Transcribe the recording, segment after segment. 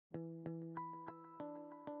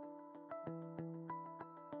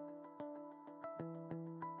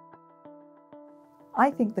I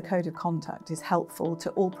think the code of conduct is helpful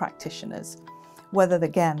to all practitioners, whether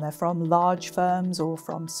again they're from large firms or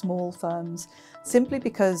from small firms, simply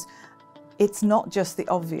because it's not just the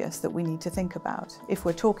obvious that we need to think about. If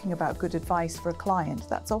we're talking about good advice for a client,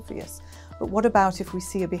 that's obvious. But what about if we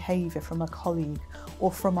see a behaviour from a colleague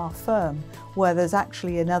or from our firm where there's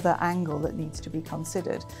actually another angle that needs to be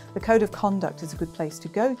considered? The code of conduct is a good place to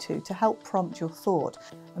go to help prompt your thought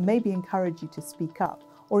and maybe encourage you to speak up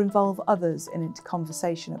or involve others in a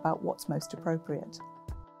conversation about what's most appropriate.